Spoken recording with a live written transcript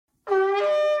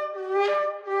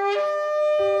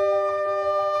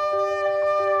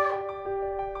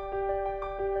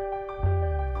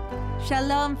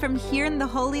Shalom from here in the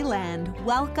Holy Land.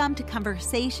 Welcome to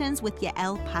Conversations with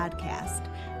Yael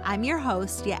podcast. I'm your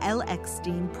host, Yael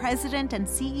Eckstein, President and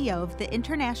CEO of the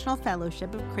International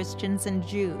Fellowship of Christians and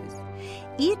Jews.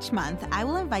 Each month, I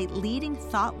will invite leading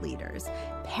thought leaders,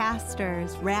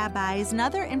 pastors, rabbis, and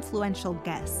other influential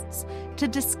guests to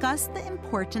discuss the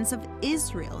importance of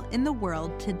Israel in the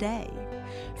world today.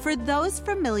 For those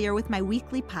familiar with my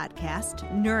weekly podcast,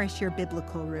 Nourish Your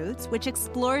Biblical Roots, which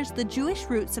explores the Jewish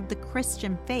roots of the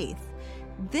Christian faith,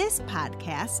 this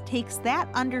podcast takes that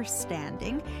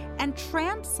understanding and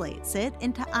translates it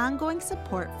into ongoing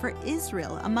support for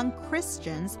Israel among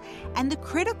Christians and the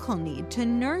critical need to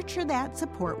nurture that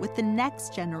support with the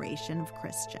next generation of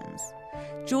Christians.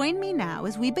 Join me now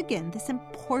as we begin this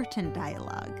important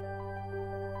dialogue.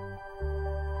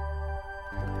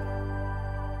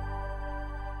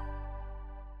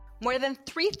 More than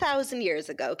 3,000 years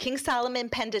ago, King Solomon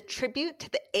penned a tribute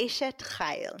to the Eshet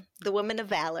Chayil, the Woman of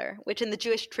Valor, which in the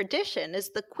Jewish tradition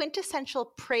is the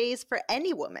quintessential praise for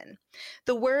any woman.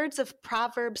 The words of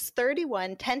Proverbs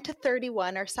 31,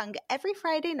 10-31 are sung every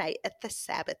Friday night at the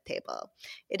Sabbath table.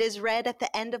 It is read at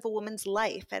the end of a woman's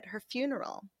life at her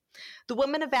funeral. The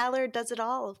Woman of Valor does it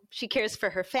all. She cares for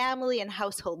her family and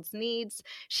household's needs.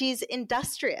 She's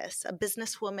industrious, a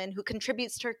businesswoman who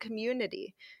contributes to her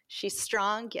community. She's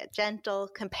strong yet gentle,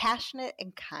 compassionate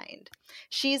and kind.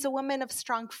 She's a woman of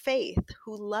strong faith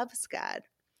who loves God.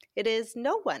 It is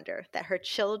no wonder that her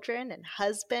children and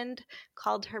husband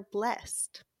called her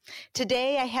blessed.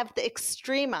 Today, I have the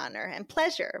extreme honor and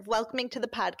pleasure of welcoming to the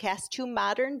podcast two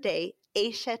modern-day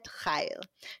Eshet Chayil,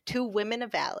 two women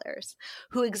of valors,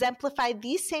 who exemplify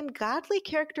these same godly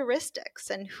characteristics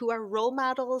and who are role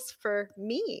models for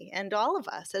me and all of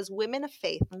us as women of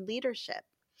faith and leadership.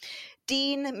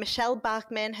 Dean Michele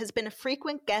Bachmann has been a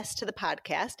frequent guest to the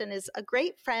podcast and is a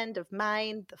great friend of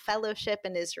mine, the fellowship,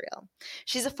 and Israel.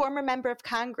 She's a former member of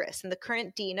Congress and the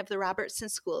current dean of the Robertson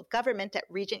School of Government at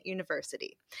Regent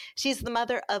University. She's the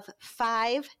mother of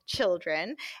 5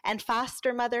 children and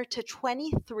foster mother to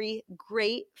 23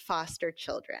 great foster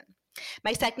children.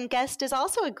 My second guest is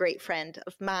also a great friend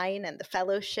of mine and the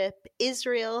fellowship,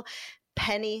 Israel,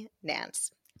 Penny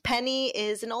Nance. Penny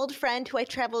is an old friend who I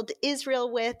traveled to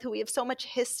Israel with, who we have so much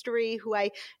history, who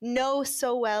I know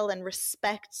so well and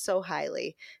respect so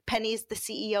highly. Penny is the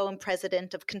CEO and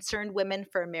president of Concerned Women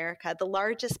for America, the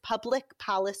largest public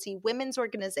policy women's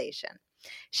organization.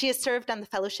 She has served on the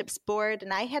fellowship's board,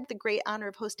 and I had the great honor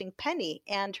of hosting Penny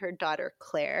and her daughter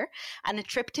Claire on a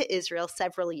trip to Israel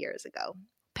several years ago.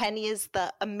 Penny is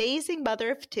the amazing mother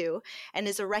of 2 and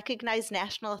is a recognized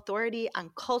national authority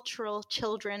on cultural,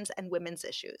 children's, and women's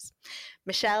issues.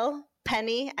 Michele,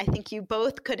 Penny, I think you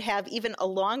both could have even a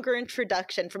longer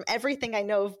introduction from everything I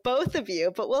know of both of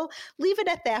you, but we'll leave it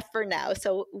at that for now.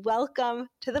 So welcome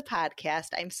to the podcast.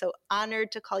 I'm so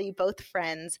honored to call you both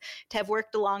friends, to have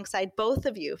worked alongside both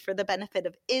of you for the benefit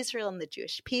of Israel and the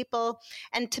Jewish people,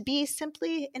 and to be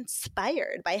simply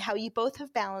inspired by how you both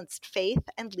have balanced faith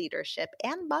and leadership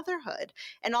and motherhood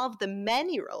and all of the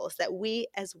many roles that we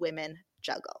as women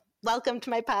juggle. Welcome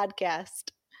to my podcast.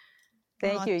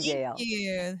 Thank you, Yael. Thank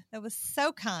you. That was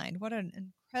so kind. What an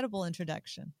incredible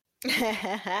introduction.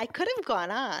 I could have gone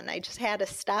on. I just had to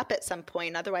stop at some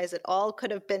point. Otherwise, it all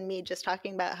could have been me just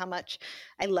talking about how much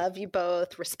I love you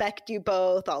both, respect you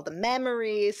both, all the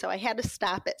memories. So I had to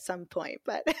stop at some point.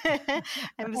 But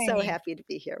I'm so happy to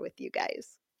be here with you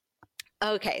guys.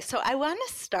 Okay, so I want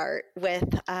to start with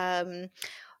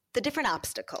the different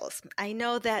obstacles. I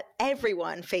know that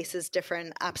everyone faces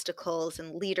different obstacles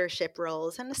and leadership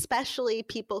roles, and especially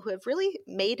people who have really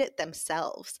made it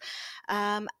themselves.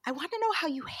 I want to know how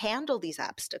you handle these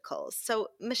obstacles. So,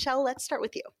 Michele, let's start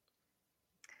with you.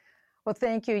 Well,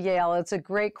 thank you, Yael. It's a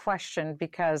great question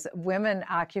because women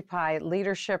occupy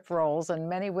leadership roles and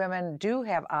many women do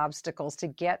have obstacles to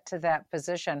get to that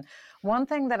position. One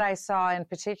thing that I saw in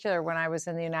particular when I was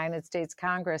in the United States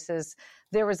Congress is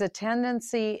there was a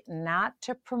tendency not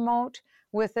to promote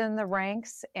within the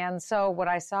ranks. And so what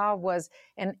I saw was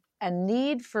a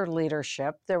need for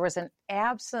leadership. There was an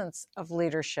absence of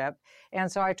leadership.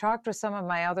 And so I talked with some of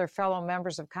my other fellow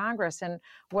members of Congress, and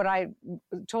what I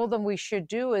told them we should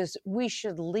do is we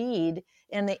should lead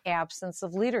in the absence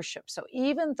of leadership. So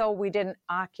even though we didn't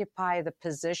occupy the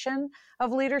position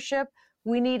of leadership,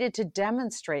 we needed to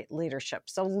demonstrate leadership.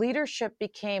 So leadership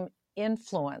became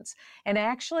influence. And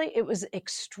actually, it was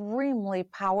extremely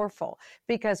powerful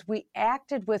because we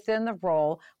acted within the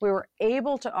role. We were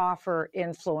able to offer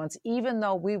influence, even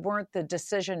though we weren't the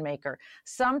decision maker.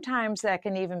 Sometimes that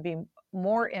can even be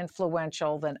more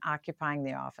influential than occupying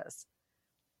the office.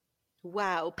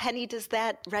 Wow. Penny, does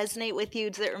that resonate with you?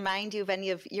 Does it remind you of any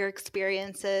of your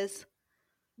experiences?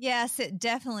 Yes, it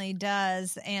definitely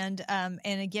does. And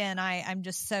again, I'm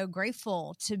just so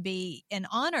grateful to be and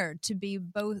honored to be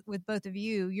with both of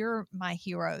you. You're my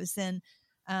heroes, and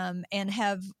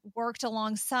have worked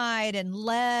alongside and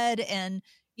led, and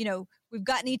we've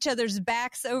gotten each other's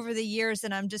backs over the years,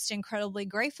 and I'm just incredibly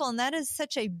grateful. And that is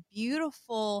such a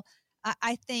beautiful,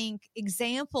 I think,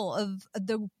 example of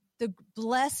the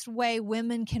blessed way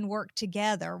women can work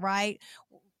together, right?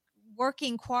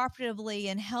 Working cooperatively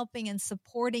and helping and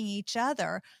supporting each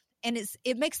other. And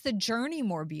it makes the journey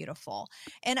more beautiful.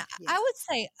 And I would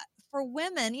say for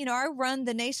women, I run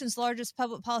the nation's largest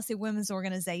public policy women's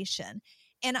organization.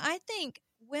 And I think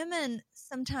women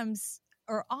sometimes,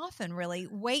 or often really,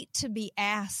 wait to be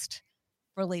asked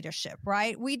for leadership,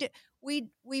 right? We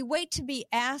wait to be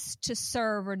asked to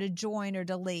serve or to join or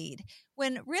to lead,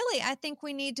 when really I think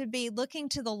we need to be looking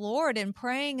to the Lord and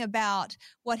praying about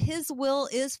what His will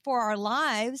is for our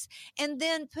lives, and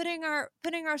then putting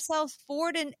ourselves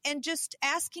forward and just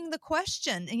asking the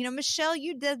question. And, Michele,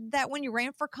 you did that when you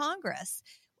ran for Congress.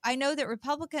 I know that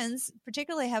Republicans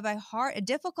particularly have a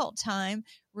difficult time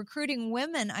recruiting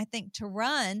women, I think, to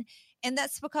run. And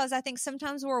that's because I think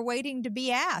sometimes we're waiting to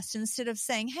be asked instead of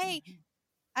saying, hey,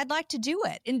 I'd like to do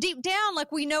it. And deep down,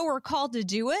 like, we know we're called to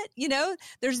do it.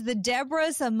 There's the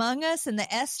Deborahs among us and the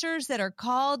Esthers that are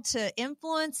called to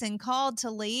influence and called to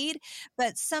lead,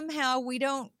 but somehow we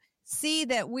don't see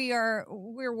that we're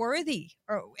worthy.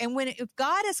 And if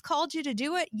God has called you to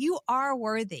do it, you are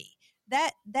worthy.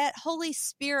 That Holy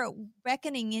Spirit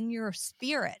beckoning in your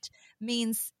spirit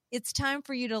means it's time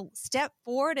for you to step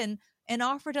forward and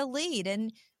offer to lead.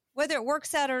 And whether it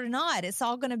works out or not, it's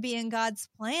all going to be in God's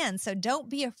plan. So don't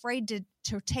be afraid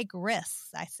to take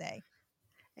risks, I say.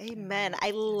 Amen.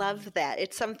 I love that.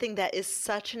 It's something that is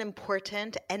such an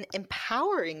important and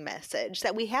empowering message,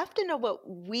 that we have to know what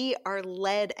we are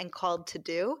led and called to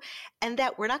do, and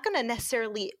that we're not going to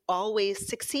necessarily always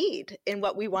succeed in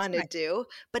what we want to do,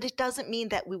 but it doesn't mean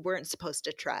that we weren't supposed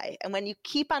to try. And when you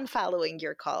keep on following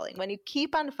your calling, when you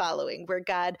keep on following where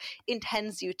God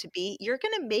intends you to be, you're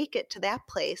going to make it to that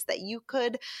place that you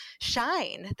could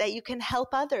shine, that you can help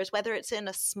others, whether it's in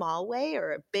a small way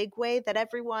or a big way, that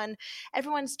everyone's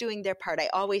doing their part. I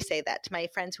always say that to my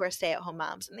friends who are stay-at-home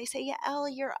moms, and they say, Yael,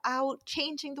 you're out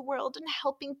changing the world and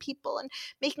helping people and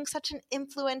making such an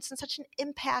influence and such an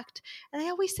impact. And I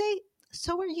always say,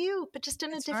 so are you, but just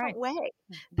in a different way,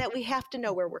 that we have to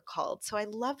know where we're called. So I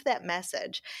love that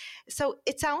message. So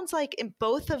it sounds like in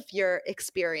both of your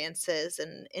experiences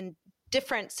and in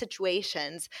different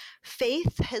situations,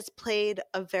 faith has played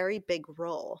a very big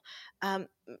role.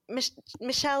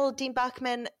 Michele Dean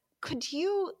Bachmann, could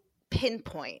you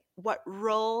pinpoint what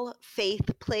role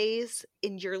faith plays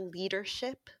in your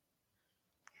leadership?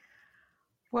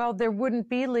 Well, there wouldn't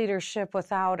be leadership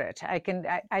without it.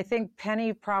 I think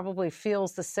Penny probably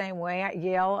feels the same way.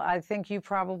 Yael, I think you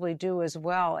probably do as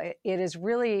well. It is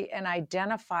really an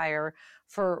identifier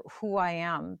for who I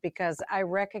am, because I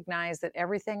recognize that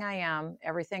everything I am,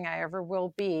 everything I ever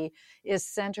will be, is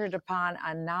centered upon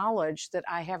a knowledge that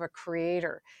I have a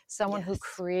creator, someone who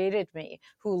created me,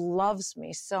 who loves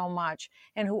me so much,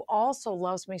 and who also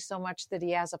loves me so much that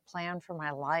He has a plan for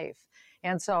my life.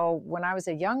 And so when I was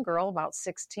a young girl, about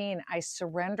 16, I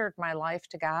surrendered my life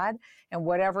to God and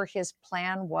whatever His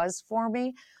plan was for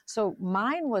me. So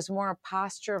mine was more a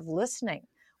posture of listening,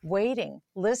 waiting,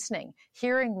 listening,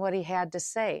 hearing what He had to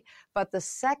say. But the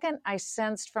second I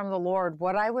sensed from the Lord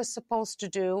what I was supposed to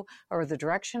do or the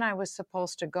direction I was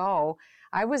supposed to go,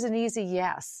 I was an easy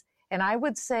yes. And I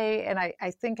would say, and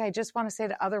I think I just want to say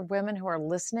to other women who are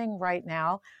listening right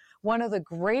now, one of the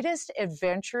greatest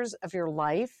adventures of your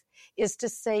life is to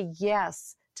say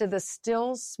yes to the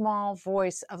still small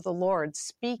voice of the Lord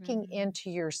speaking into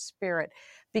your spirit.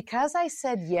 Because I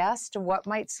said yes to what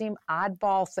might seem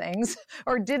oddball things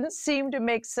or didn't seem to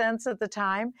make sense at the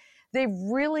time, they've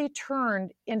really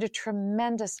turned into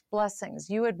tremendous blessings.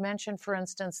 You had mentioned, for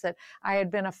instance, that I had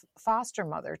been a foster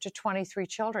mother to 23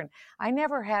 children. I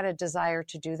never had a desire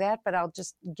to do that, but I'll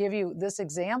just give you this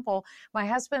example. My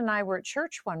husband and I were at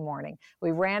church one morning.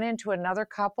 We ran into another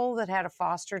couple that had a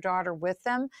foster daughter with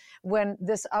them. When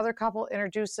this other couple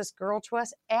introduced this girl to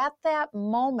us, at that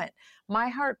moment, my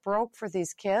heart broke for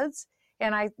these kids.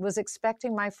 And I was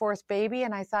expecting my fourth baby,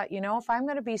 and I thought, if I'm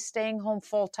going to be staying home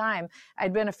full-time,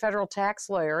 I'd been a federal tax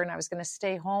lawyer, and I was going to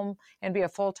stay home and be a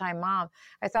full-time mom.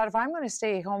 I thought, if I'm going to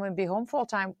stay home and be home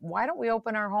full-time, why don't we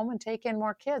open our home and take in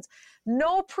more kids?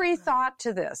 No pre-thought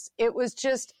to this. It was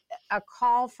just a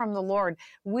call from the Lord.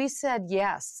 We said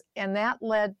yes, and that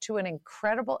led to an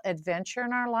incredible adventure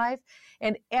in our life.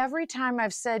 And every time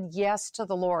I've said yes to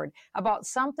the Lord about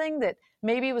something that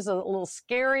maybe was a little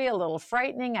scary, a little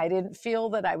frightening, I didn't feel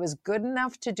that I was good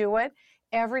enough to do it,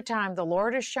 every time the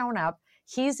Lord has shown up,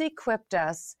 He's equipped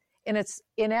us, and it's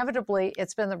been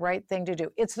the right thing to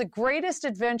do. It's the greatest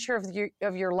adventure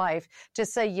of your life to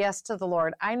say yes to the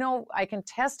Lord. I know I can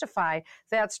testify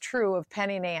that's true of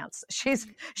Penny Nance. She is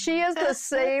the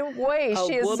same way. A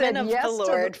she has woman said of yes the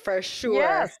Lord for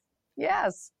sure.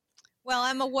 Yes. Well,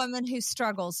 I'm a woman who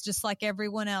struggles just like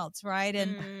everyone else, right?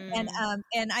 And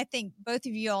I think both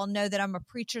of you all know that I'm a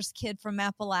preacher's kid from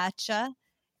Appalachia.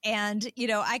 And,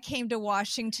 I came to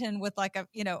Washington with like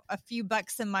a few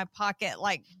bucks in my pocket,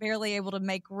 like barely able to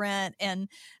make rent, and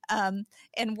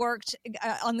worked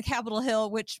on the Capitol Hill,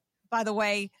 which, by the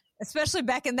way, especially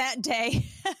back in that day,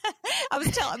 I was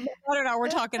telling my daughter and I were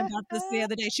talking about this the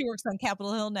other day. She works on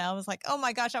Capitol Hill now. I was like, oh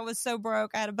my gosh, I was so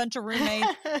broke. I had a bunch of roommates.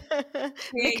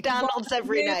 McDonald's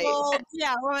every night.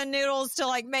 Yeah, ramen noodles to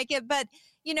like make it. But,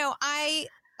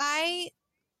 I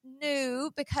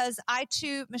knew, because I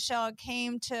too, Michele,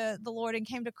 came to the Lord and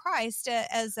came to Christ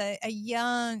as a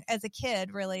young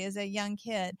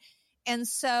kid. And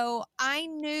so I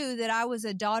knew that I was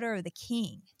a daughter of the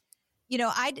King.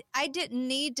 I didn't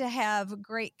need to have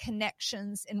great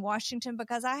connections in Washington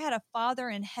because I had a Father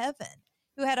in heaven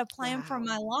who had a plan for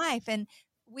my life. And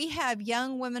we have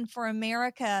Young Women for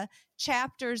America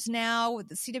chapters now.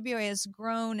 The CWA has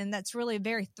grown, and that's really a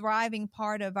very thriving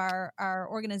part of our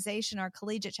organization, our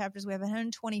collegiate chapters. We have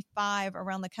 125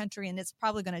 around the country, and it's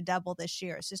probably going to double this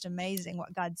year. It's just amazing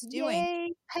what God's doing.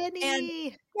 Yay, Penny.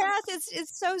 And yes,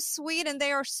 it's so sweet, and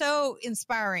they are so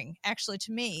inspiring, actually,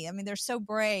 to me. I mean, they're so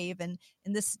brave, and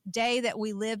in this day that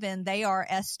we live in, they are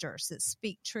Esthers that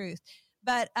speak truth.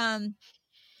 But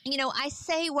I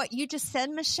say what you just said,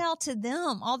 Michele, to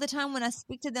them all the time when I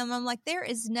speak to them. I'm like, there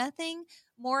is nothing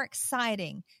more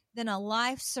exciting than a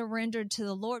life surrendered to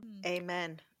the Lord.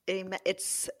 Amen. Amen.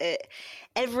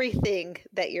 Everything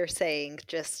that you're saying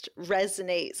just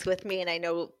resonates with me, and I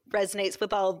know resonates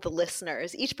with all of the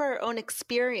listeners, each for our own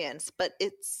experience, but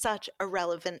it's such a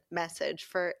relevant message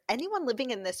for anyone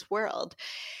living in this world.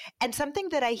 And something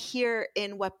that I hear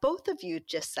in what both of you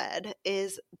just said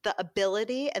is the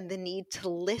ability and the need to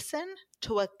listen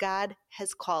to what God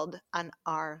has called on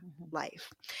our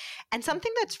life. And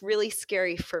something that's really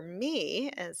scary for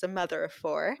me as a mother of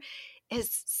four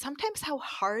is sometimes how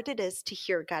hard it is to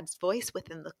hear God's voice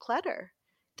within the clutter.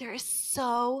 There is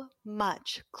so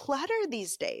much clutter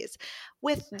these days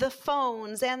with the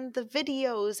phones and the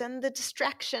videos and the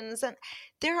distractions. And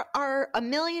there are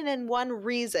 1,000,001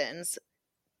 reasons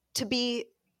to be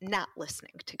not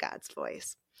listening to God's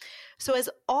voice. So as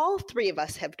all three of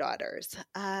us have daughters,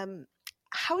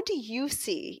 how do you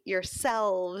see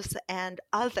yourselves and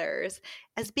others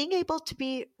as being able to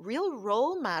be real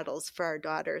role models for our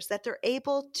daughters, that they're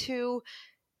able to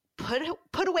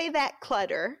put away that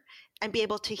clutter and be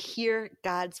able to hear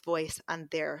God's voice on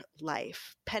their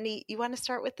life? Penny, you want to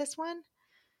start with this one?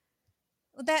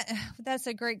 Well, that's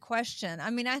a great question. I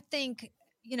mean, I think,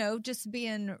 just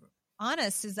being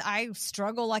honest, is I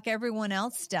struggle like everyone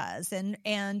else does.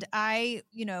 And I,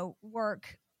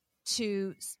 work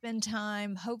to spend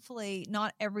time, hopefully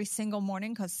not every single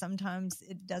morning, because sometimes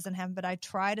it doesn't happen, but I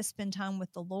try to spend time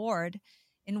with the Lord,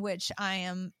 in which I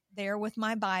am there with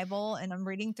my Bible, and I'm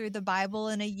reading through the Bible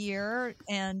in a year,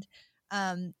 and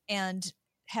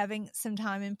having some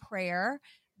time in prayer.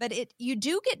 But you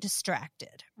do get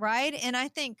distracted, right? And I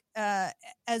think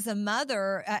as a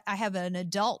mother, I have an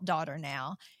adult daughter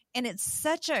now, and it's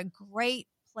such a great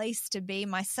place to be.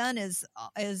 My son is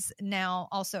now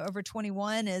also over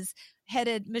 21, is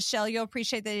headed, Michele, you'll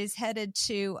appreciate that he's headed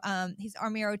to, he's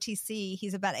Army ROTC.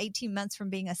 He's about 18 months from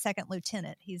being a second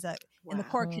lieutenant. He's in the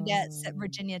Corps Cadets at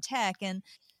Virginia Tech. And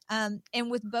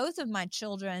with both of my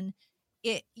children,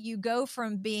 you go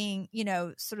from being,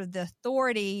 sort of the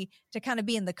authority to kind of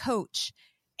being the coach.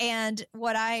 And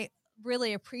what I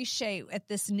really appreciate at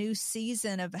this new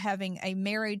season of having a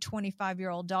married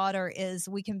 25-year-old daughter is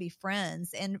we can be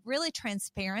friends, and really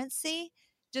transparency,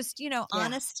 just,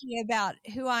 honesty about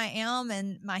who I am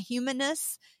and my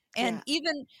humanness, and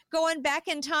even going back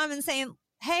in time and saying,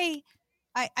 hey,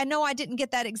 I know I didn't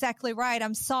get that exactly right.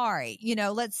 I'm sorry,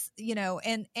 let's,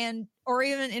 and or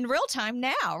even in real time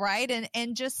now, right?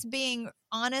 And just being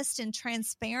honest and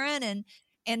transparent,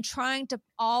 and trying to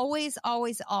always,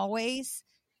 always, always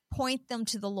point them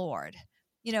to the Lord.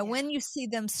 When you see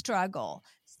them struggle,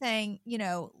 saying,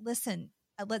 listen,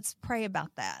 let's pray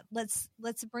about that. Let's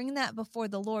bring that before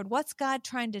the Lord. What's God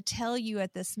trying to tell you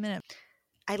at this minute?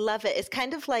 I love it. It's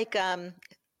kind of like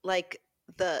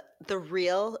the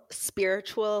real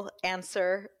spiritual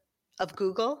answer of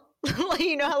Google.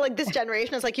 You know how like this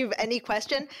generation is like, you have any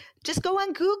question, just go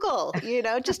on Google,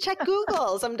 just check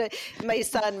Google. My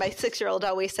son, my 6-year-old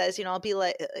always says, I'll be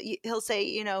like, he'll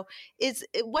say,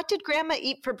 what did grandma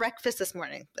eat for breakfast this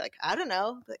morning? Like, I don't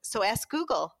know. So ask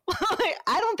Google.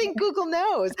 I don't think Google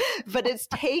knows, but it's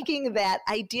taking that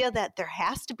idea that there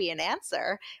has to be an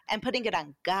answer and putting it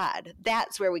on God.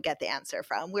 That's where we get the answer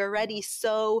from. We're already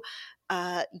so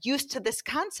used to this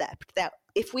concept that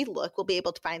if we look, we'll be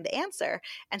able to find the answer.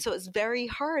 And so it's very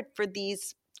hard for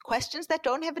these questions that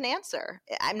don't have an answer.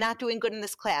 I'm not doing good in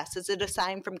this class. Is it a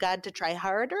sign from God to try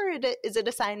harder? Is it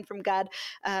a sign from God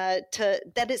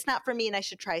that it's not for me and I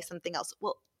should try something else?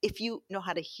 Well, if you know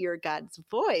how to hear God's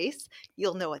voice,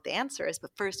 you'll know what the answer is.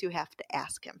 But first you have to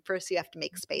ask him. First you have to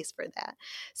make space for that.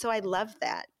 So I love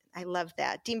that. I love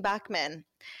that. Dean Bachmann,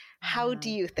 how do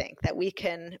you think that we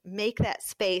can make that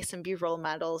space and be role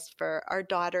models for our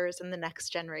daughters and the next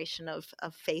generation of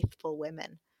faithful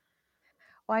women?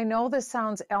 Well, I know this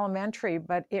sounds elementary,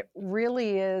 but it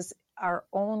really is our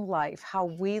own life, how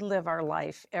we live our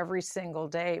life every single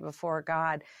day before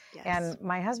God. Yes. And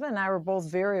my husband and I were both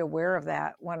very aware of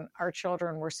that when our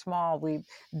children were small.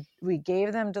 We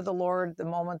gave them to the Lord the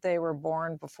moment they were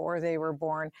born, before they were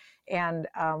born. And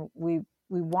we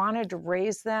wanted to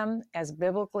raise them as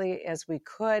biblically as we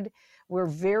could. We're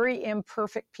very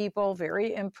imperfect people,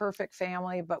 very imperfect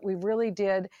family, but we really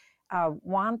did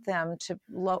want them to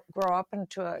grow up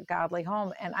into a godly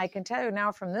home. And I can tell you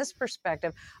now from this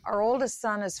perspective, our oldest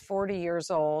son is 40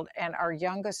 years old and our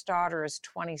youngest daughter is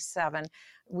 27.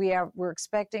 We're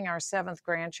expecting our 7th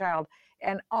grandchild.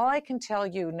 And all I can tell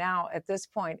you now at this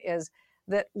point is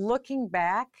that looking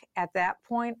back at that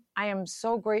point, I am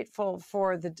so grateful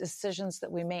for the decisions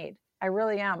that we made. I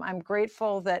really am. I'm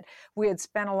grateful that we had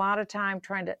spent a lot of time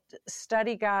trying to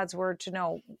study God's word to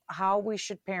know how we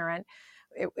should parent.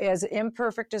 As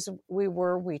imperfect as we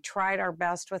were, we tried our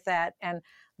best with that. And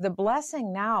the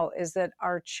blessing now is that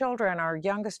our children, our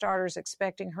youngest daughter is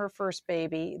expecting her first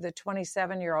baby, the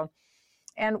 27-year-old,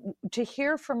 and to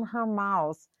hear from her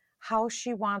mouth how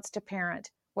she wants to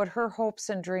parent, what her hopes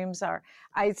and dreams are.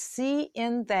 I see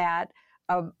in that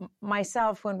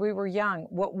myself when we were young,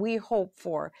 what we hope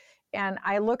for. And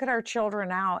I look at our children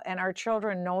now, and our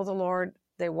children know the Lord.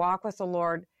 They walk with the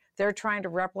Lord. They're trying to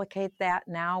replicate that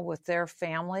now with their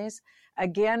families.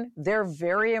 Again, they're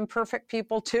very imperfect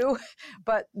people too,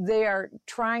 but they are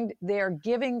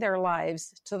giving their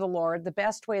lives to the Lord the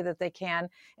best way that they can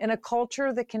in a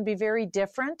culture that can be very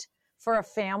different for a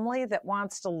family that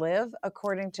wants to live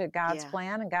according to God's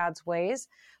plan and God's ways.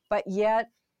 But yet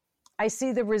I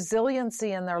see the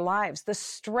resiliency in their lives, the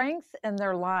strength in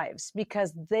their lives,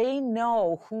 because they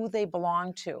know who they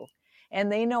belong to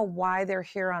and they know why they're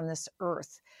here on this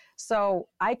earth. So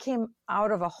I came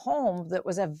out of a home that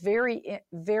was a very,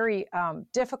 very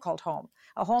difficult home,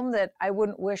 a home that I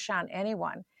wouldn't wish on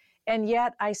anyone. And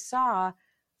yet I saw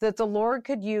that the Lord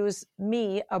could use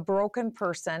me, a broken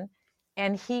person,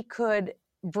 and he could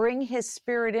bring his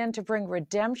spirit in to bring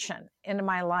redemption into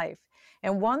my life.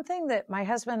 And one thing that my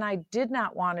husband and I did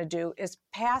not want to do is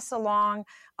pass along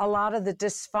a lot of the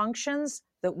dysfunctions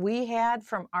that we had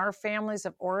from our families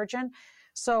of origin.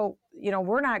 So,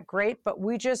 we're not great, but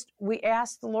we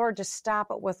asked the Lord to stop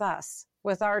it with us,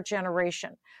 with our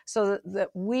generation, so that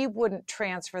we wouldn't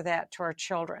transfer that to our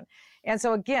children. And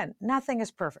so again, nothing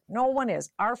is perfect. No one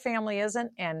is. Our family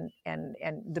isn't, and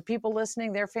the people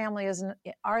listening, their family isn't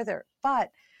either. But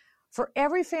for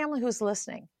every family who's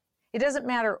listening, it doesn't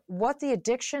matter what the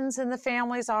addictions in the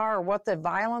families are or what the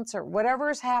violence or whatever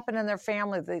has happened in their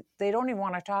family they don't even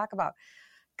want to talk about.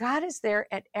 God is there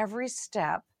at every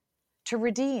step to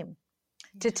redeem,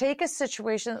 to take a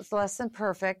situation that's less than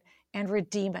perfect and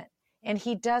redeem it. And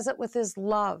he does it with his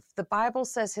love. The Bible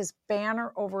says his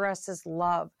banner over us is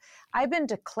love. I've been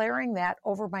declaring that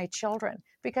over my children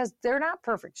because they're not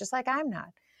perfect, just like I'm not.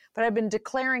 But I've been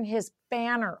declaring his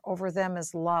banner over them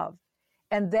as love.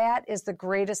 And that is the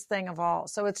greatest thing of all.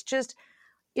 So it's just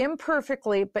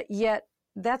imperfectly, but yet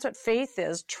that's what faith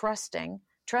is, trusting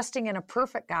in a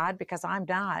perfect God because I'm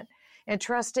not, and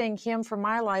trusting him for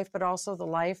my life, but also the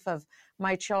life of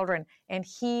my children. And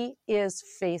he is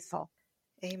faithful.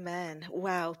 Amen.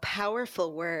 Wow.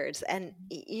 Powerful words. And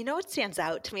what stands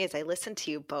out to me as I listen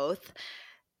to you both,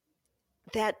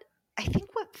 that I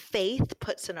think what faith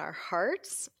puts in our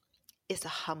hearts is a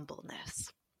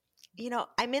humbleness.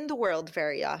 I'm in the world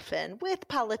very often with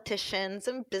politicians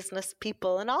and business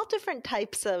people and all different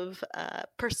types of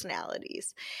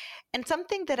personalities. And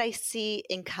something that I see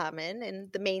in common in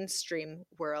the mainstream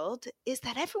world is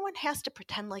that everyone has to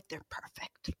pretend like they're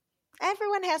perfect.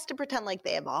 Everyone has to pretend like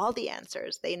they have all the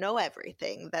answers. They know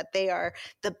everything, that they are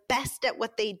the best at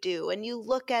what they do. And you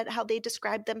look at how they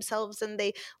describe themselves and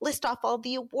they list off all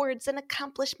the awards and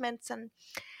accomplishments. And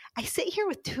I sit here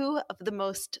with two of the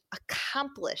most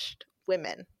accomplished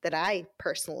women that I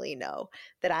personally know,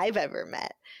 that I've ever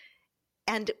met.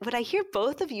 And what I hear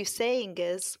both of you saying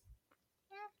is,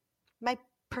 my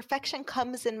perfection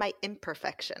comes in my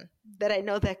imperfection, that I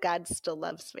know that God still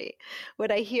loves me.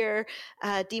 What I hear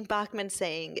Dean Bachmann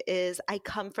saying is, I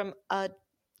come from a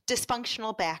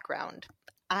dysfunctional background.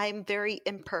 I'm very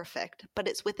imperfect, but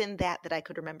it's within that I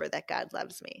could remember that God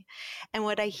loves me. And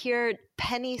what I hear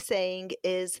Penny saying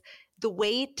is, the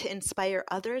way to inspire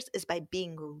others is by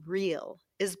being real,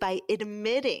 is by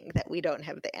admitting that we don't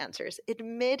have the answers,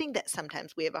 admitting that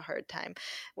sometimes we have a hard time.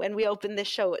 When we opened this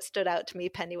show, what stood out to me,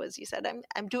 Penny, was you said,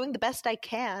 I'm doing the best I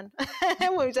can.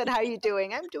 When we said, how are you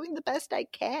doing? I'm doing the best I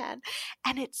can.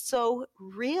 And it's so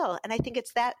real. And I think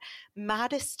it's that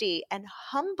modesty and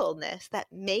humbleness that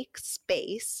makes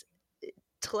space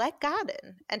to let God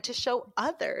in and to show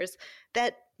others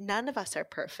that none of us are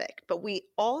perfect, but we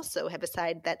also have a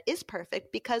side that is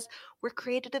perfect because we're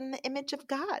created in the image of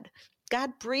God.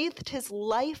 God breathed his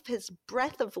life, his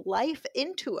breath of life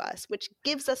into us, which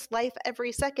gives us life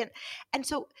every second. And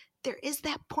so there is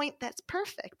that point that's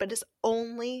perfect, but it's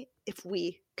only if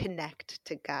we connect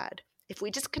to God. If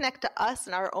we just connect to us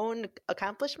and our own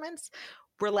accomplishments,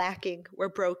 we're lacking, we're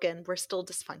broken, we're still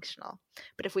dysfunctional.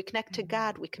 But if we connect to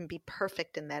God, we can be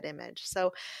perfect in that image.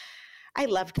 So I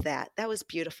loved that. That was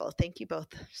beautiful. Thank you both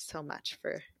so much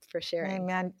for sharing.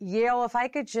 Amen. Yael, if I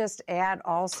could just add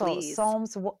also, Please.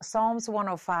 Psalms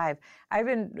 105. I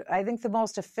think the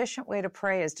most efficient way to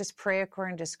pray is just pray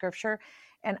according to Scripture.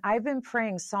 And I've been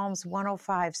praying Psalms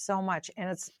 105 so much,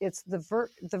 and it's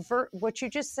what you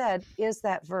just said is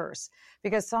that verse,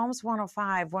 because Psalms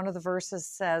 105, one of the verses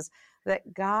says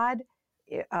that God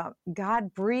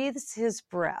breathes his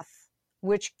breath,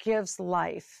 which gives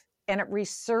life, and it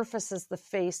resurfaces the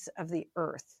face of the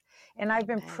earth. And I've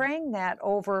been praying that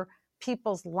over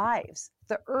people's lives,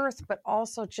 the earth, but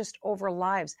also just over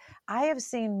lives. I have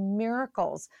seen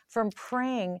miracles from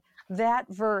praying that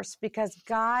verse, because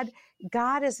God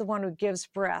is the one who gives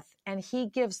breath and he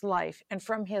gives life. And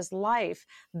from his life,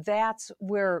 that's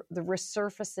where the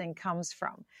resurfacing comes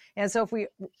from. And so if we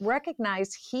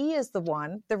recognize he is the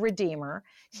one, the Redeemer,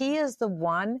 he is the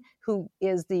one who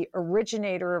is the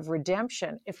originator of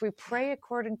redemption. If we pray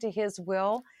according to his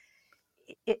will,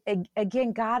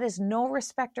 again, God is no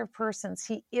respecter of persons.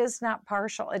 He is not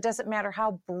partial. It doesn't matter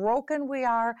how broken we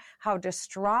are, how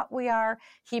distraught we are.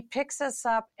 He picks us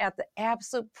up at the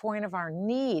absolute point of our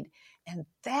need. And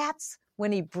that's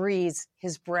when he breathes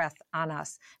his breath on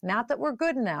us. Not that we're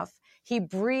good enough. He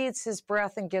breathes his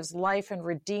breath and gives life and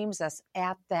redeems us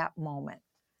at that moment.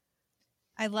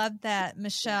 I love that,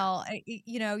 Michele.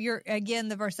 You're again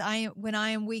the verse, when I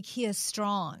am weak, he is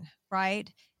strong,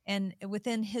 right? And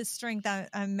within his strength,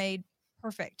 I'm made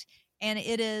perfect. And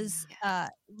it is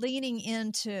leaning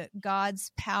into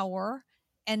God's power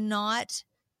and not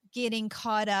getting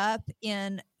caught up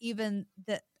in even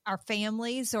our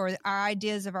families or our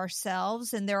ideas of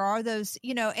ourselves. And there are those,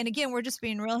 and again, we're just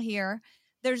being real here.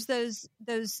 There's those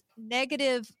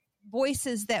negative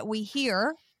voices that we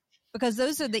hear, because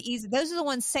those are the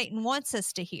ones Satan wants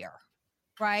us to hear,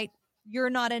 right?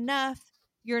 You're not enough.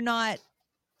 You're not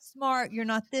smart, you're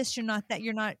not this, you're not that,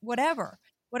 you're not whatever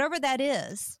that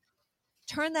is.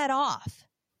 Turn that off.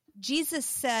 Jesus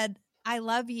said, I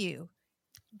love you.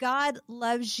 God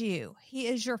loves you. He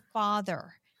is your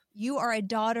father. You are a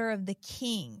daughter of the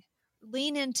King.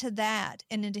 Lean into that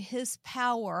and into his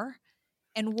power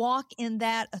and walk in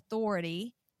that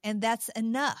authority, and that's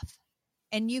enough.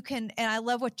 And I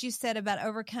love what you said about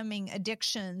overcoming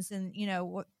addictions and,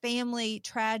 family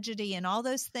tragedy and all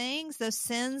those things, those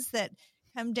sins that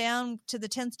come down to the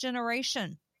 10th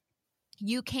generation.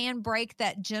 You can break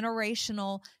that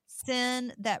generational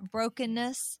sin, that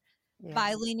brokenness,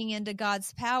 by leaning into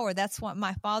God's power. That's what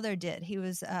my father did. He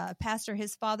was a pastor.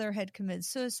 His father had committed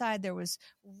suicide. There was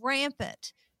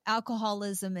rampant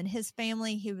alcoholism in his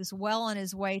family. He was well on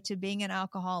his way to being an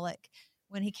alcoholic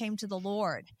when he came to the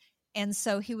Lord. And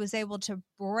so he was able to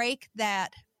break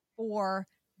that for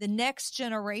the next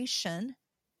generation.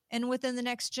 And within the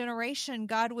next generation,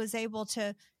 God was able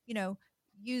to,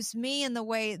 use me in the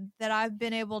way that I've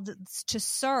been able to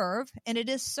serve. And it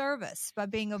is service, by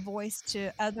being a voice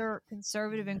to other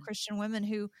conservative and Christian women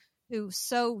who who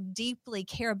so deeply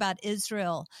care about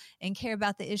Israel and care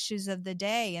about the issues of the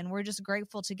day. And we're just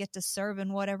grateful to get to serve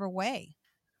in whatever way.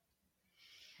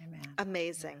 Amen.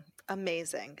 Amazing.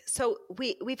 Amazing. So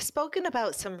we've spoken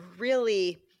about some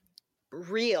really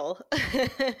real,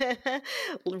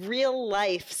 real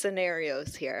life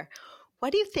scenarios here.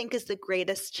 What do you think is the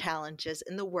greatest challenges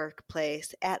in the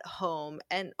workplace, at home,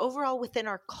 and overall within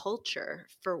our culture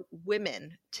for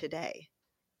women today?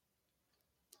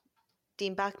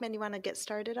 Dean Bachmann, you want to get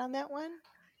started on that one?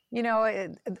 You know,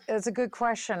 it's a good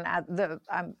question.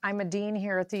 I'm a dean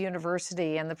here at the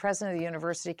university, and the president of the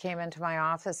university came into my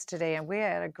office today, and we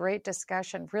had a great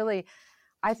discussion. Really,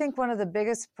 I think one of the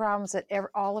biggest problems that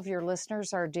all of your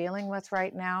listeners are dealing with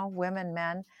right now, women,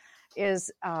 men,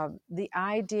 is the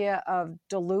idea of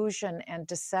delusion and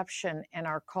deception in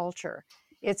our culture.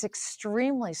 It's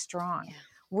extremely strong. Yeah.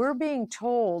 We're being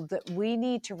told that we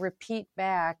need to repeat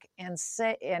back and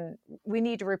we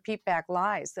need to repeat back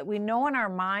lies that we know in our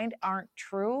mind aren't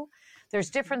true. There's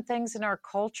different things in our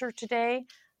culture today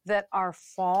that are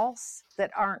false,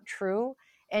 that aren't true.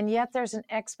 And yet there's an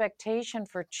expectation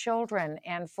for children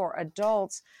and for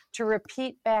adults to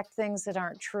repeat back things that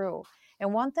aren't true.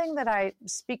 And one thing that I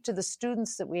speak to the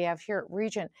students that we have here at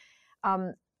Regent,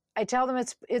 I tell them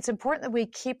it's important that we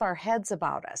keep our heads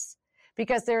about us,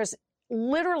 because there's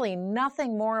literally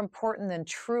nothing more important than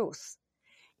truth.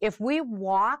 If we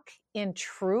walk in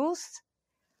truth,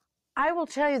 I will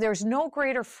tell you there's no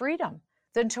greater freedom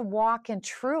than to walk in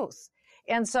truth.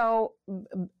 And so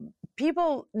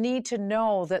people need to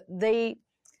know that they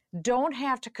don't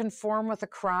have to conform with a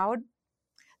crowd.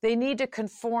 They need to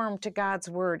conform to God's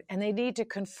word, and they need to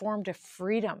conform to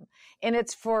freedom. And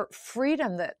it's for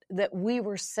freedom that we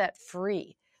were set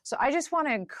free. So I just want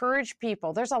to encourage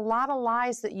people. There's a lot of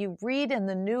lies that you read in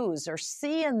the news or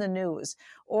see in the news,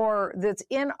 or that's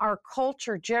in our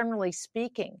culture, generally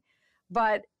speaking.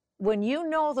 But when you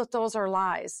know that those are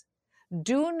lies,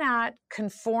 do not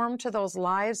conform to those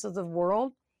lies of the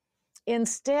world.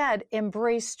 Instead,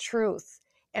 embrace truth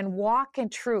and walk in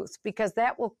truth, because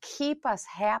that will keep us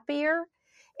happier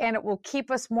and it will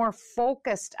keep us more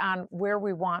focused on where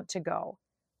we want to go.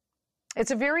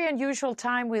 It's a very unusual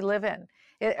time we live in,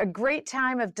 a great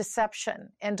time of deception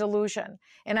and delusion.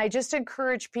 And I just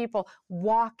encourage people,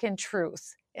 walk in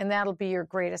truth, and that'll be your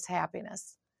greatest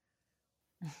happiness.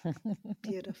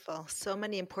 Beautiful. So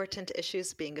many important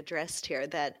issues being addressed here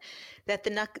that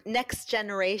the next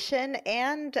generation,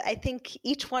 and I think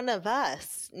each one of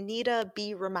us, need to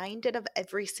be reminded of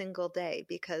every single day,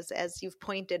 because as you've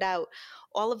pointed out,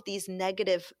 all of these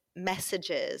negative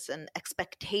messages and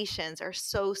expectations are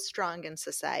so strong in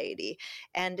society,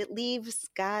 and it leaves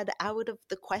God out of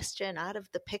the question, out of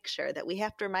the picture, that we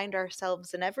have to remind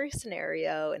ourselves in every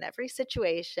scenario, in every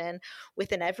situation,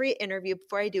 within every interview.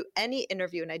 Before I do any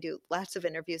interview, and I do lots of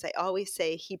interviews, I always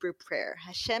say Hebrew prayer,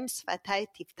 Hashem sfatai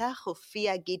tiftach ufi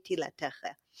agiti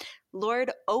latecha.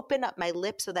 Lord, open up my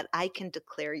lips so that I can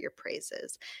declare your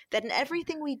praises. That in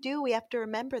everything we do, we have to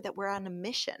remember that we're on a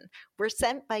mission. We're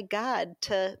sent by God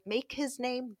to make his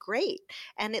name great.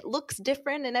 And it looks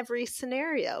different in every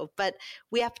scenario, but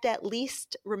we have to at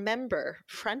least remember,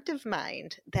 front of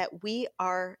mind, that we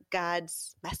are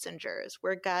God's messengers.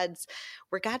 We're God's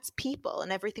people,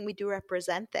 and everything we do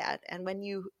represent that. And when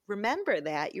you remember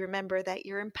that, you remember that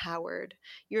you're empowered.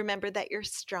 You remember that you're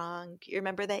strong. You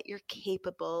remember that you're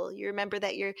capable. You remember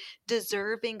that you're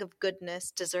deserving of goodness,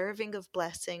 deserving of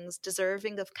blessings,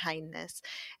 deserving of kindness.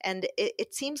 And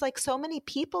it seems like so many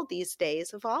people these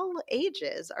days of all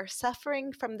ages are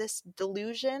suffering from this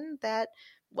delusion that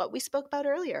what we spoke about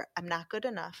earlier, I'm not good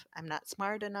enough, I'm not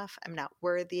smart enough, I'm not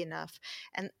worthy enough.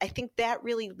 And I think that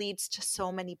really leads to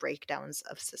so many breakdowns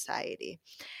of society.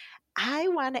 I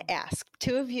want to ask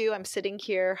two of you, I'm sitting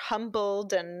here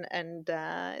humbled and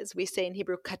as we say in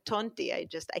Hebrew, katonti.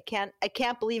 I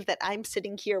can't believe that I'm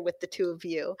sitting here with the two of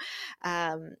you,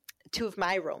 two of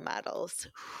my role models.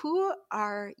 Who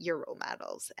are your role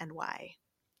models and why?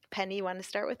 Penny, you want to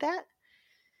start with that?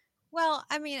 Well,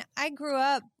 I mean, I grew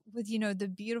up with,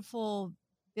 the beautiful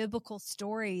biblical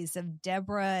stories of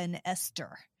Deborah and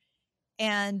Esther.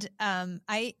 And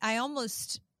I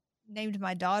almost named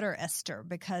my daughter Esther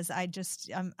because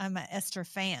I'm an Esther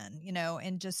fan,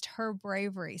 and just her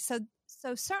bravery. So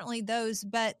certainly those,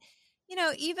 but,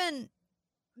 even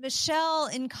Michele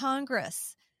in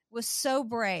Congress was so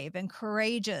brave and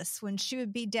courageous when she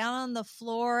would be down on the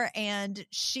floor and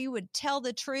she would tell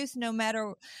the truth no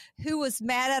matter who was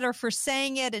mad at her for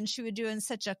saying it. And she would do it in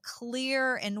such a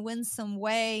clear and winsome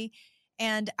way.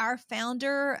 And our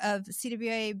founder of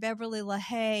CWA, Beverly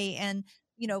LaHaye, and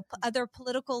other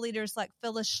political leaders like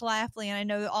Phyllis Schlafly, and I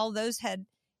know all those had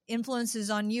influences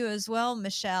on you as well,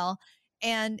 Michele.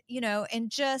 And, and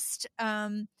just,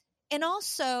 and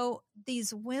also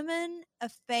these women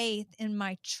of faith in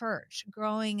my church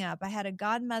growing up. I had a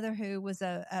godmother who was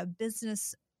a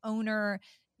business owner.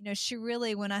 She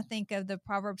really, when I think of the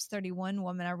Proverbs 31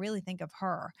 woman, I really think of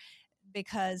her,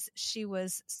 because she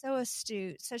was so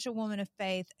astute, such a woman of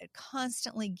faith,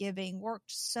 constantly giving,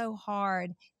 worked so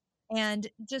hard, and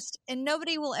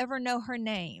nobody will ever know her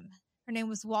name. Her name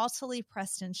was Walter Lee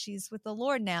Preston. She's with the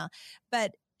Lord now,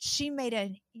 but she made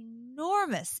an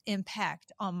enormous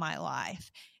impact on my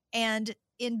life and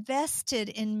invested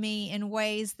in me in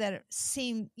ways that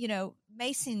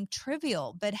may seem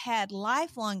trivial, but had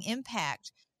lifelong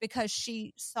impact because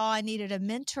she saw I needed a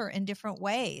mentor in different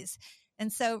ways.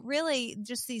 And so really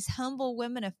just these humble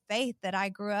women of faith that I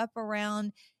grew up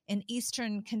around in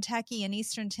Eastern Kentucky and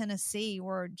Eastern Tennessee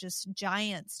were just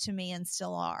giants to me and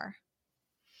still are.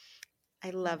 I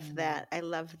love that. I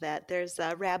love that. There's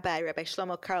a Rabbi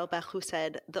Shlomo Carlebach, who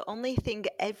said, the only thing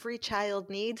every child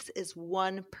needs is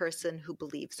one person who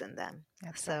believes in them.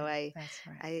 That's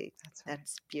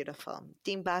beautiful.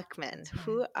 Dean Bachmann,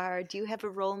 do you have a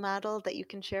role model that you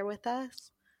can share with us?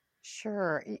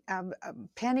 Sure.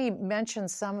 Penny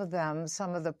mentioned some of them,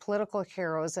 some of the political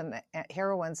heroes and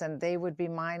heroines, and they would be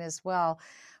mine as well.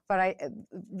 But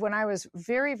when I was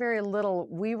very, very little,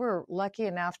 we were lucky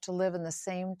enough to live in the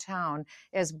same town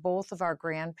as both of our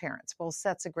grandparents, both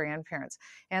sets of grandparents.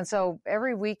 And so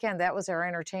every weekend, that was our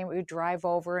entertainment. We'd drive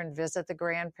over and visit the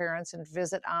grandparents and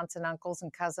visit aunts and uncles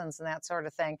and cousins and that sort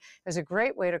of thing. It was a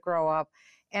great way to grow up.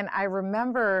 And I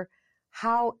remember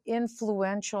how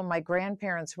influential my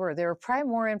grandparents were. They were probably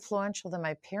more influential than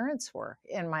my parents were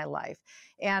in my life.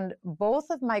 And both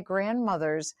of my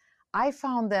grandmothers, I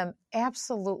found them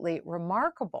absolutely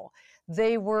remarkable.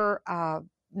 They were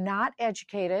not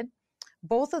educated.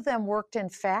 Both of them worked in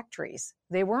factories.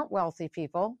 They weren't wealthy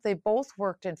people. They both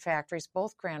worked in factories,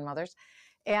 both grandmothers.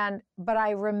 But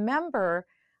I remember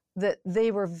that they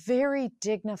were very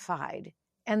dignified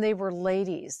and they were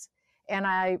ladies.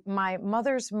 And my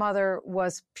mother's mother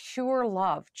was pure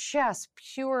love, just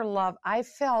pure love. I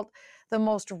felt the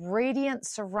most radiant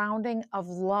surrounding of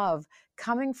love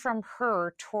coming from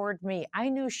her toward me. I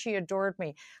knew she adored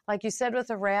me. Like you said with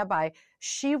the rabbi,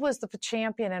 she was the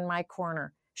champion in my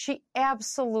corner. She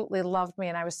absolutely loved me,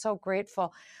 and I was so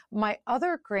grateful. My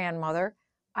other grandmother,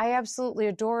 I absolutely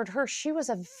adored her. She was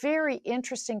a very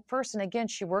interesting person. Again,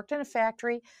 she worked in a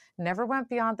factory, never went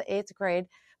beyond the 8th grade,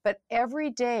 but every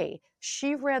day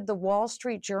she read the Wall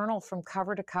Street Journal from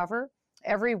cover to cover.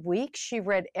 Every week she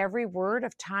read every word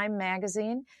of Time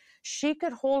magazine. She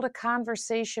could hold a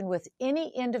conversation with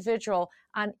any individual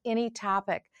on any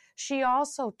topic. She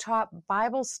also taught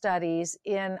Bible studies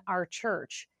in our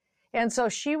church. And so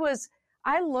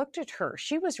I looked at her.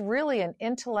 She was really an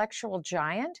intellectual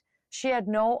giant. She had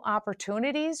no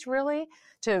opportunities really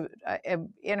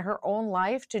in her own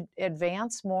life to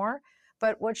advance more.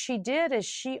 But what she did is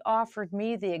she offered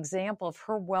me the example of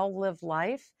her well-lived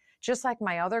life, just like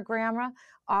my other grandma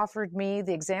offered me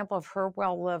the example of her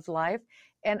well-lived life.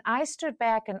 And I stood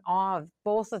back in awe of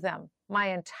both of them my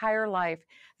entire life.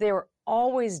 They were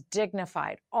always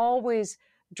dignified, always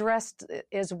dressed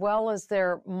as well as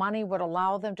their money would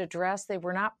allow them to dress. They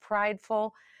were not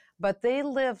prideful, but they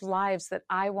lived lives that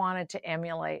I wanted to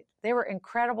emulate. They were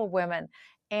incredible women,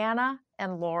 Anna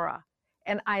and Laura.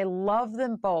 And I love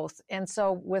them both. And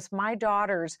so with my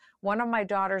daughters, one of my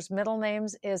daughter's middle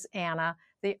names is Anna.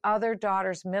 The other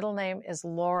daughter's middle name is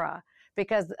Laura,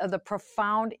 because of the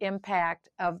profound impact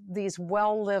of these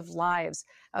well-lived lives,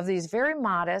 of these very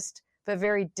modest, but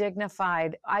very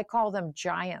dignified, I call them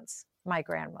giants, my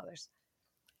grandmothers.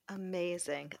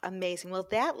 Amazing. Amazing. Well,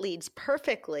 that leads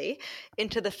perfectly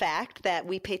into the fact that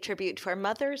we pay tribute to our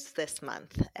mothers this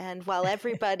month. And while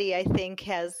everybody, I think,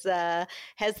 has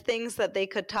things that they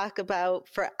could talk about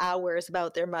for hours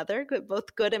about their mother,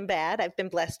 both good and bad, I've been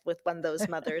blessed with one of those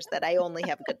mothers that I only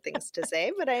have good things to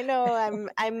say, but I know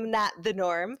I'm not the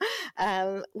norm.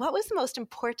 What was the most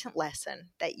important lesson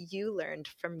that you learned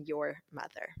from your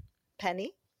mother?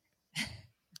 Penny?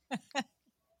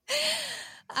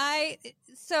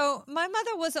 So my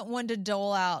mother wasn't one to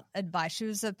dole out advice. She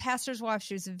was a pastor's wife.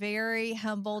 She was very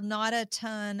humble, not a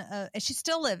ton of, she's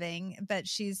still living, but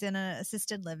she's in an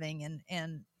assisted living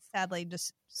and sadly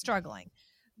just struggling.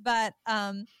 But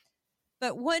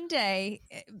one day,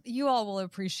 you all will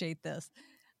appreciate this.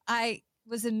 I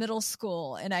was in middle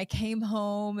school and I came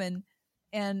home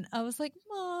and I was like,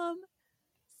 Mom,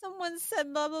 someone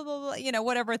said blah, blah, blah, blah,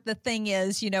 whatever the thing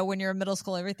is, when you're in middle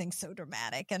school, everything's so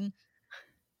dramatic. And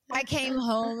I came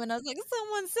home and I was like,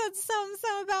 someone said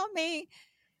something about me.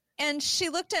 And she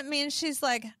looked at me and she's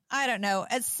like, I don't know,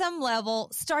 at some level,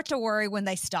 start to worry when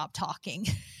they stop talking.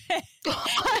 And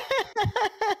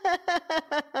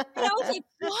I was like,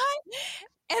 what?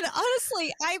 And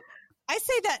honestly, I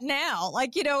say that now,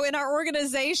 like, in our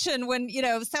organization, when,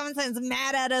 someone's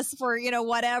mad at us for,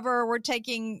 whatever, we're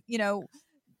taking,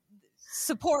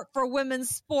 support for women's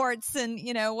sports and,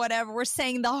 whatever, we're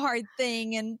saying the hard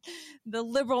thing and the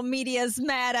liberal media is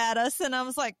mad at us. And I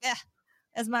was like,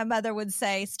 as my mother would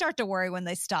say, start to worry when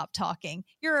they stop talking.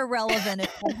 You're irrelevant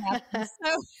if that happens.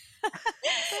 So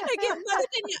again, mother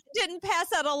didn't pass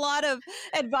out a lot of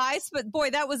advice, but boy,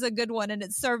 that was a good one and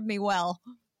it served me well.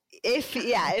 If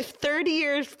 30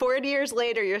 years, 40 years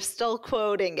later, you're still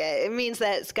quoting it, it means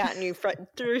that it's gotten you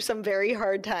through some very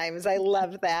hard times. I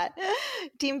love that.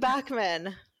 Dean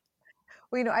Bachmann.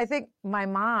 Well, I think my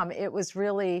mom, it was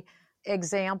really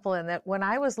example in that when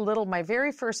I was little, my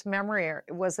very first memory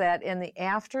was that in the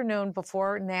afternoon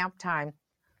before nap time,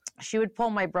 she would pull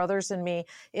my brothers and me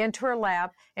into her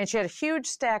lap, and she had a huge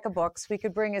stack of books. We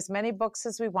could bring as many books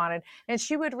as we wanted, and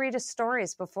she would read us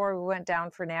stories before we went down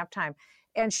for nap time.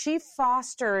 And she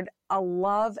fostered a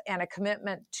love and a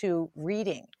commitment to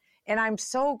reading. And I'm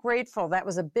so grateful. That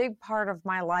was a big part of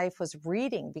my life, was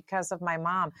reading, because of my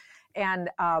mom. And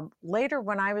later,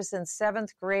 when I was in 7th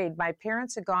grade, my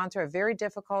parents had gone through a very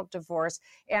difficult divorce,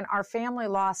 and our family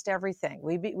lost everything.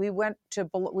 We went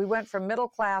from middle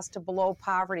class to below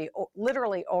poverty,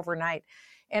 literally overnight.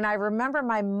 And I remember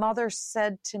my mother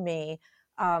said to me,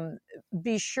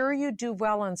 be sure you do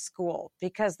well in school,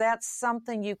 because that's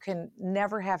something you can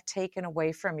never have taken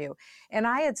away from you. And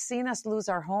I had seen us lose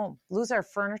our home, lose our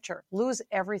furniture, lose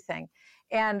everything.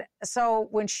 And so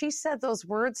when she said those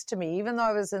words to me, even though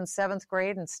I was in 7th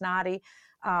grade and snotty,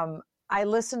 I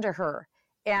listened to her.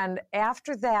 And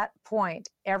after that point,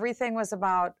 everything was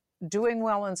about doing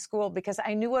well in school, because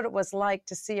I knew what it was like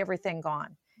to see everything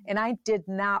gone. And I did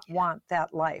not want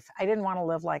that life. I didn't want to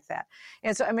live like that.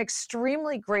 And so I'm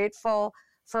extremely grateful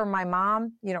for my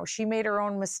mom. She made her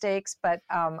own mistakes, but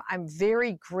I'm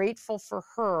very grateful for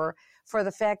her for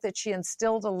the fact that she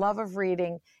instilled a love of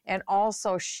reading. And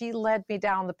also she led me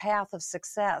down the path of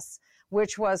success,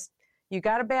 which was, you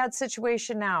got a bad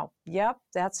situation now. Yep,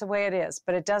 that's the way it is,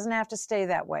 but it doesn't have to stay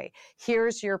that way.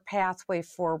 Here's your pathway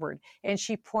forward. And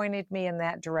she pointed me in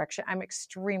that direction. I'm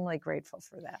extremely grateful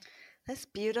for that. That's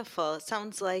beautiful. It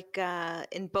sounds like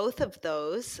in both of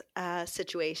those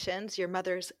situations, your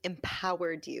mother's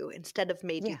empowered you instead of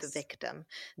made you the victim.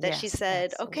 That she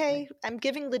said, absolutely. Okay, I'm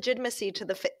giving legitimacy to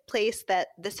the place that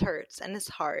this hurts and is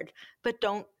hard, but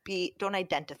don't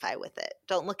identify with it.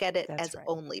 Don't look at it as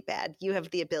only bad. You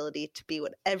have the ability to be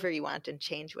whatever you want and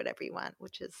change whatever you want,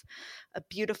 which is a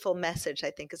beautiful message I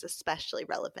think is especially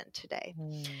relevant today.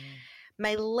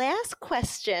 My last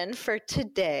question for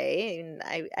today,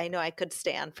 and I know I could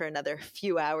stay on for another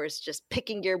few hours just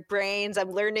picking your brains.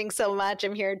 I'm learning so much.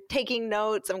 I'm here taking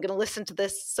notes. I'm going to listen to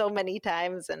this so many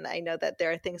times. And I know that there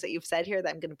are things that you've said here that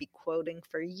I'm going to be quoting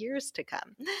for years to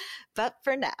come. But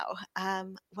for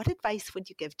now, what advice would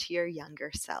you give to your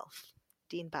younger self?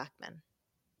 Dean Bachmann.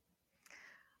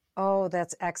 Oh,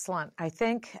 that's excellent. I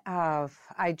think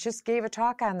I just gave a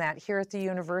talk on that here at the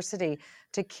university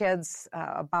to kids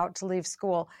about to leave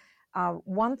school.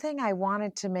 One thing I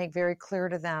wanted to make very clear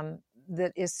to them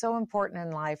that is so important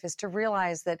in life is to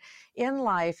realize that in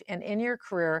life and in your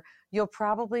career, you'll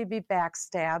probably be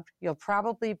backstabbed. You'll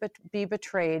probably be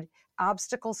betrayed.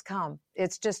 Obstacles come.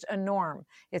 It's just a norm.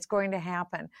 It's going to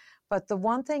happen. But the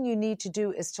one thing you need to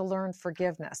do is to learn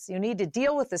forgiveness. You need to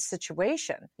deal with the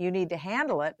situation. You need to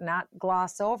handle it, not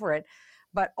gloss over it.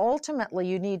 But ultimately,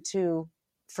 you need to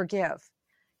forgive.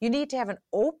 You need to have an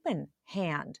open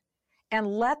hand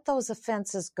and let those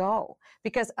offenses go,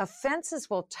 because offenses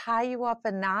will tie you up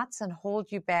in knots and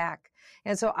hold you back.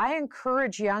 And so I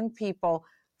encourage young people,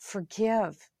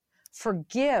 forgive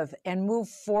and move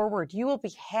forward. You will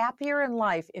be happier in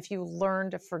life if you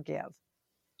learn to forgive.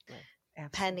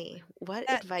 Absolutely. Penny,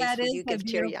 what advice would you give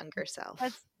to your younger self?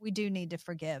 We do need to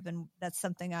forgive, and that's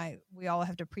something we all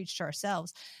have to preach to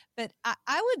ourselves. But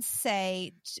I would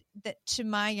say that to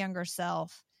my younger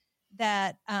self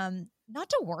that not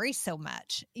to worry so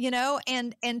much,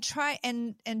 and try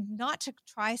and not to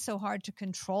try so hard to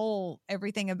control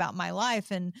everything about my life,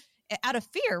 and out of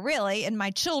fear, really, and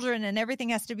my children, and everything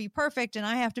has to be perfect, and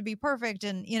I have to be perfect.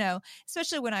 And,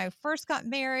 especially when I first got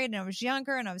married and I was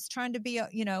younger and I was trying to be,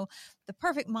 the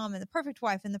perfect mom and the perfect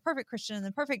wife and the perfect Christian and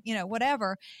the perfect,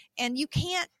 whatever. And you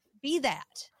can't be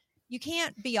that. You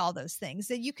can't be all those things.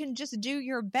 That you can just do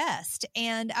your best.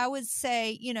 And I would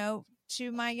say,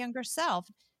 to my younger self,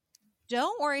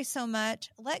 don't worry so much,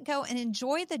 let go and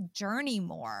enjoy the journey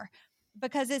more.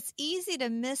 because it's easy to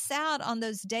miss out on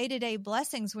those day-to-day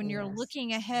blessings when you're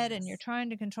looking ahead and you're trying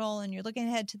to control and you're looking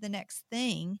ahead to the next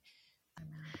thing.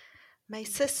 My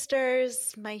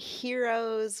sisters, my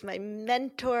heroes, my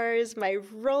mentors, my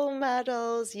role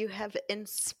models, you have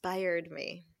inspired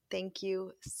me. Thank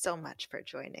you so much for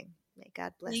joining. May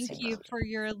God bless you. Thank you for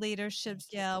your leadership,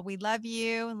 Yael. We love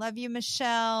you. Love you,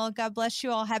 Michele. God bless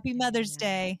you all. Happy Mother's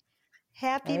Day.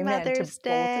 Happy Amen Mother's to both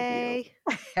Day.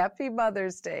 of you. Happy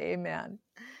Mother's Day. Amen.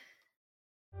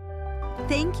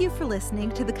 Thank you for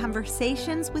listening to the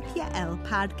Conversations with Yael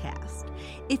podcast.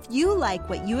 If you like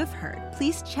what you have heard,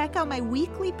 please check out my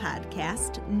weekly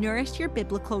podcast, Nourish Your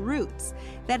Biblical Roots,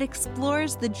 that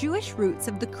explores the Jewish roots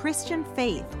of the Christian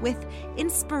faith with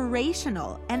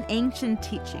inspirational and ancient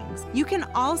teachings. You can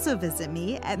also visit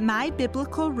me at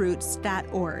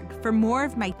mybiblicalroots.org for more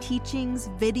of my teachings,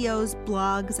 videos,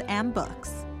 blogs, and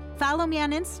books. Follow me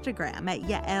on Instagram at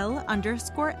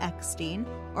Yael_Eckstein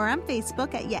or on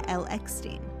Facebook at Yael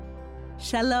Eckstein.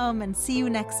 Shalom and see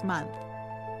you next month.